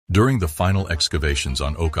During the final excavations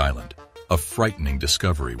on Oak Island, a frightening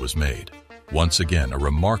discovery was made. Once again, a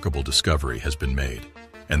remarkable discovery has been made,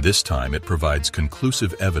 and this time it provides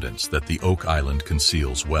conclusive evidence that the Oak Island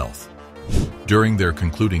conceals wealth. During their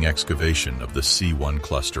concluding excavation of the C1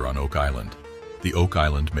 cluster on Oak Island, the Oak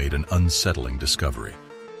Island made an unsettling discovery.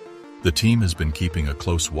 The team has been keeping a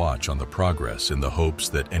close watch on the progress in the hopes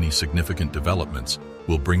that any significant developments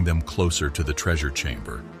will bring them closer to the treasure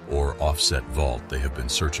chamber or offset vault they have been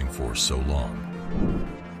searching for so long.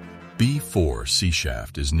 B4 sea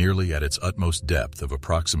shaft is nearly at its utmost depth of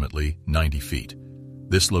approximately 90 feet.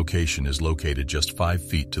 This location is located just 5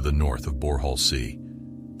 feet to the north of Borehole C.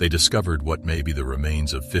 They discovered what may be the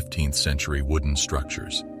remains of 15th century wooden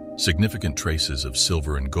structures. Significant traces of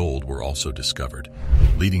silver and gold were also discovered,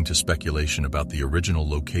 leading to speculation about the original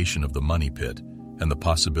location of the money pit and the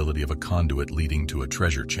possibility of a conduit leading to a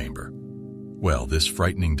treasure chamber. Well, this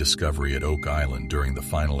frightening discovery at Oak Island during the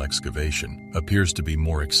final excavation appears to be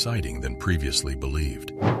more exciting than previously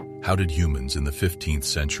believed. How did humans in the 15th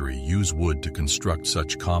century use wood to construct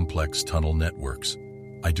such complex tunnel networks?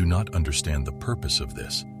 I do not understand the purpose of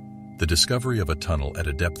this. The discovery of a tunnel at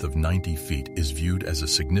a depth of 90 feet is viewed as a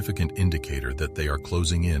significant indicator that they are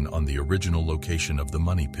closing in on the original location of the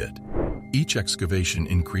money pit. Each excavation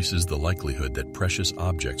increases the likelihood that precious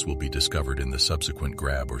objects will be discovered in the subsequent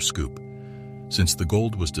grab or scoop. Since the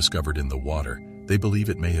gold was discovered in the water, they believe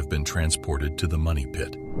it may have been transported to the money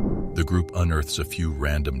pit. The group unearths a few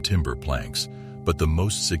random timber planks, but the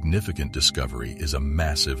most significant discovery is a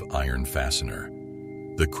massive iron fastener.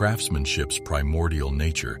 The craftsmanship's primordial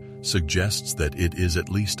nature suggests that it is at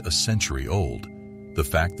least a century old. The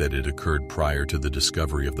fact that it occurred prior to the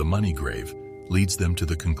discovery of the money grave leads them to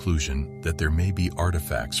the conclusion that there may be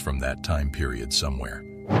artifacts from that time period somewhere.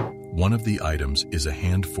 One of the items is a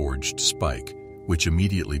hand-forged spike, which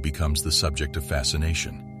immediately becomes the subject of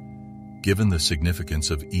fascination. Given the significance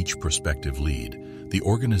of each prospective lead, the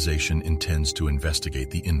organization intends to investigate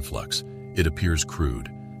the influx. It appears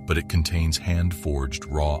crude, but it contains hand-forged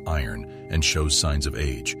raw iron and shows signs of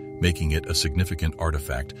age, making it a significant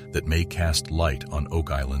artifact that may cast light on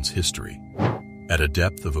Oak Island's history. At a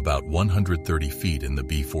depth of about 130 feet in the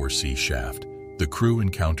B4C shaft, the crew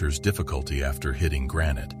encounters difficulty after hitting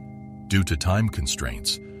granite. Due to time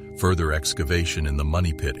constraints, further excavation in the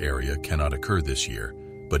money pit area cannot occur this year,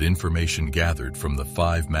 but information gathered from the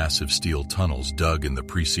 5 massive steel tunnels dug in the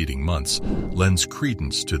preceding months lends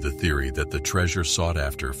credence to the theory that the treasure sought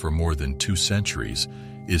after for more than 2 centuries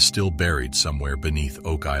is still buried somewhere beneath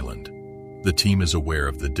Oak Island. The team is aware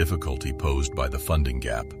of the difficulty posed by the funding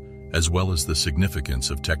gap, as well as the significance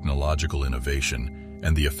of technological innovation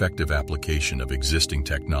and the effective application of existing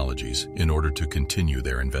technologies in order to continue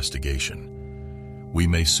their investigation. We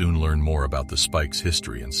may soon learn more about the spike's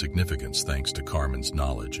history and significance thanks to Carmen's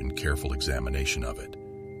knowledge and careful examination of it.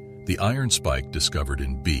 The iron spike discovered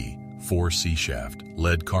in B4C shaft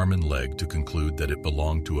led Carmen Legg to conclude that it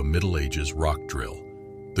belonged to a Middle Ages rock drill.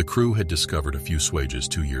 The crew had discovered a few swages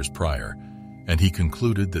 2 years prior, and he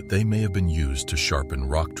concluded that they may have been used to sharpen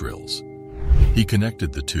rock drills. He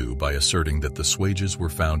connected the two by asserting that the swages were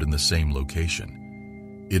found in the same location.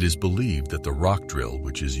 It is believed that the rock drill,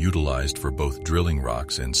 which is utilized for both drilling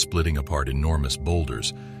rocks and splitting apart enormous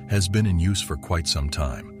boulders, has been in use for quite some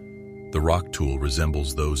time. The rock tool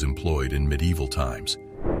resembles those employed in medieval times.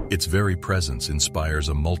 Its very presence inspires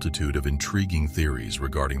a multitude of intriguing theories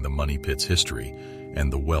regarding the money pit's history and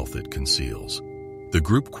the wealth it conceals. The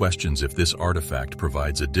group questions if this artifact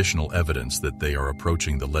provides additional evidence that they are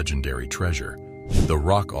approaching the legendary treasure. The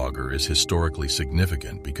rock auger is historically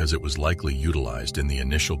significant because it was likely utilized in the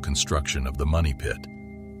initial construction of the money pit.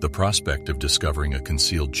 The prospect of discovering a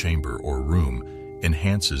concealed chamber or room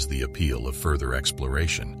enhances the appeal of further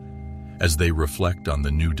exploration. As they reflect on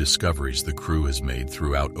the new discoveries the crew has made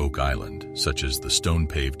throughout Oak Island, such as the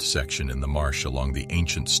stone-paved section in the marsh along the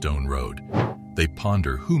ancient stone road, they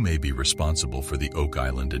ponder who may be responsible for the Oak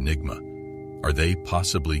Island enigma. Are they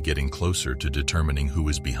possibly getting closer to determining who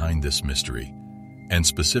is behind this mystery, and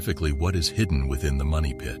specifically what is hidden within the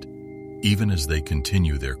money pit? Even as they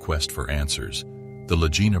continue their quest for answers, the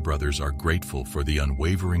Lagena brothers are grateful for the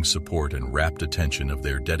unwavering support and rapt attention of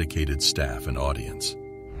their dedicated staff and audience.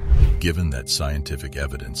 Given that scientific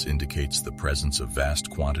evidence indicates the presence of vast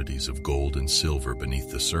quantities of gold and silver beneath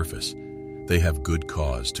the surface, they have good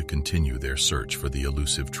cause to continue their search for the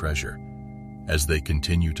elusive treasure. As they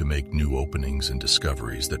continue to make new openings and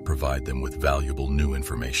discoveries that provide them with valuable new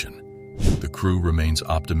information, the crew remains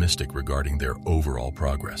optimistic regarding their overall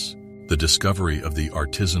progress. The discovery of the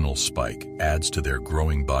artisanal spike adds to their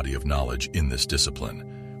growing body of knowledge in this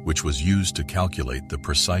discipline, which was used to calculate the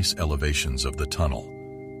precise elevations of the tunnel.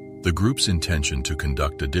 The group's intention to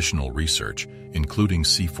conduct additional research, including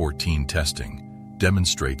C-14 testing,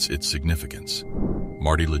 demonstrates its significance.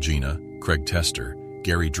 Marty Lagena, Craig Tester,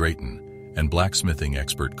 Gary Drayton, and blacksmithing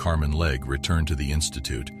expert Carmen Legg returned to the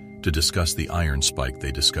Institute to discuss the iron spike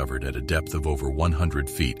they discovered at a depth of over 100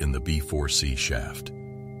 feet in the B4C shaft.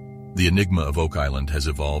 The enigma of Oak Island has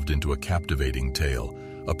evolved into a captivating tale,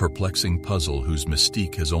 a perplexing puzzle whose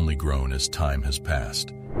mystique has only grown as time has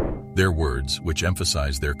passed. Their words, which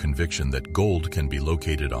emphasize their conviction that gold can be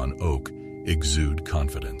located on oak, exude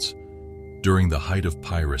confidence. During the height of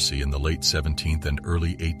piracy in the late 17th and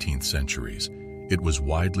early 18th centuries, it was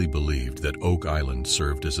widely believed that Oak Island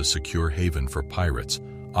served as a secure haven for pirates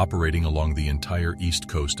operating along the entire east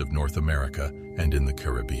coast of North America and in the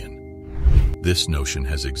Caribbean. This notion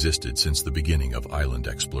has existed since the beginning of island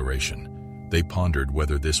exploration. They pondered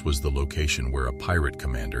whether this was the location where a pirate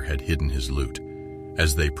commander had hidden his loot.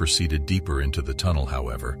 As they proceeded deeper into the tunnel,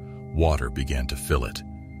 however, water began to fill it.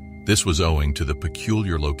 This was owing to the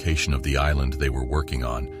peculiar location of the island they were working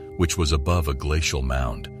on, which was above a glacial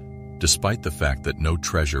mound. Despite the fact that no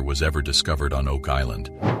treasure was ever discovered on Oak Island,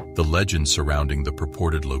 the legend surrounding the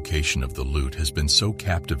purported location of the loot has been so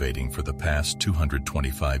captivating for the past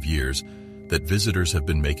 225 years that visitors have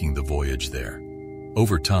been making the voyage there.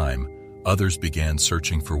 Over time, others began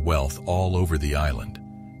searching for wealth all over the island,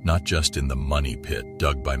 not just in the money pit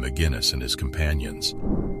dug by McGinnis and his companions.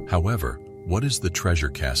 However, what is the treasure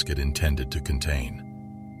casket intended to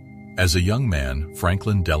contain? As a young man,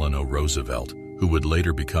 Franklin Delano Roosevelt, who would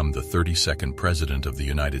later become the 32nd President of the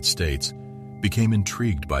United States, became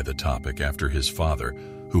intrigued by the topic after his father,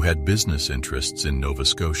 who had business interests in Nova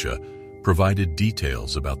Scotia, provided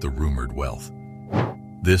details about the rumored wealth.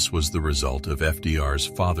 This was the result of FDR's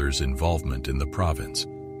father's involvement in the province.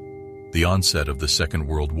 The onset of the Second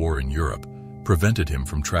World War in Europe prevented him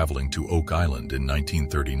from traveling to Oak Island in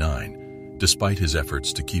 1939, despite his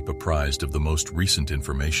efforts to keep apprised of the most recent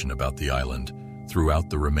information about the island throughout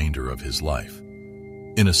the remainder of his life.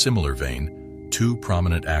 In a similar vein, two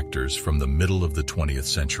prominent actors from the middle of the 20th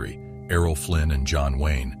century, Errol Flynn and John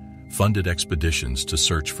Wayne, funded expeditions to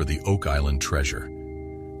search for the Oak Island treasure.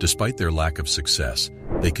 Despite their lack of success,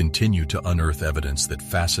 they continue to unearth evidence that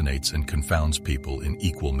fascinates and confounds people in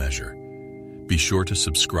equal measure. Be sure to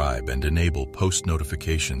subscribe and enable post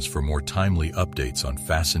notifications for more timely updates on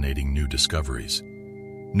fascinating new discoveries.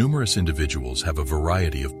 Numerous individuals have a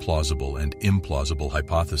variety of plausible and implausible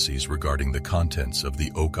hypotheses regarding the contents of the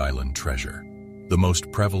Oak Island treasure. The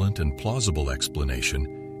most prevalent and plausible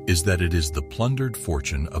explanation is that it is the plundered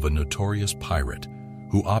fortune of a notorious pirate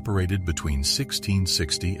who operated between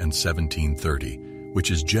 1660 and 1730,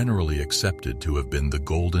 which is generally accepted to have been the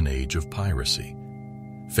golden age of piracy.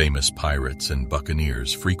 Famous pirates and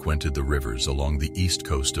buccaneers frequented the rivers along the east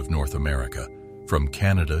coast of North America, from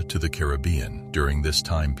Canada to the Caribbean during this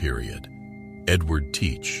time period. Edward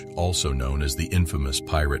Teach, also known as the infamous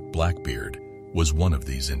pirate Blackbeard, was one of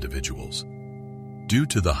these individuals. Due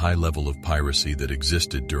to the high level of piracy that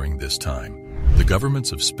existed during this time, the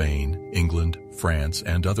governments of Spain, England, France,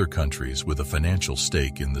 and other countries with a financial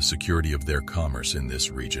stake in the security of their commerce in this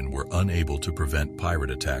region were unable to prevent pirate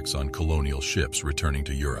attacks on colonial ships returning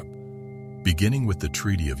to Europe. Beginning with the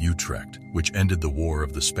Treaty of Utrecht, which ended the War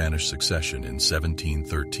of the Spanish Succession in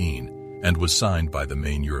 1713 and was signed by the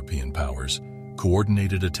main European powers,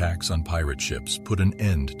 coordinated attacks on pirate ships put an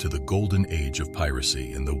end to the golden age of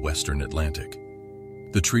piracy in the Western Atlantic.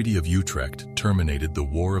 The Treaty of Utrecht terminated the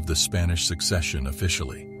War of the Spanish Succession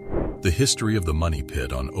officially. The history of the money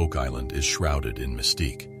pit on Oak Island is shrouded in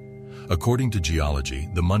mystique. According to geology,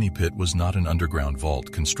 the money pit was not an underground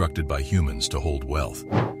vault constructed by humans to hold wealth.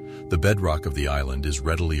 The bedrock of the island is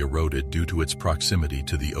readily eroded due to its proximity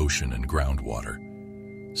to the ocean and groundwater.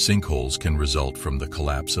 Sinkholes can result from the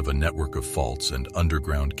collapse of a network of faults and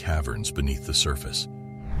underground caverns beneath the surface.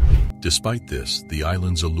 Despite this, the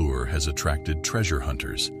island's allure has attracted treasure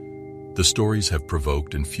hunters. The stories have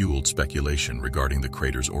provoked and fueled speculation regarding the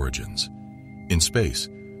crater's origins. In space,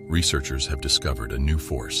 researchers have discovered a new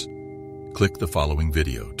force. Click the following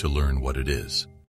video to learn what it is.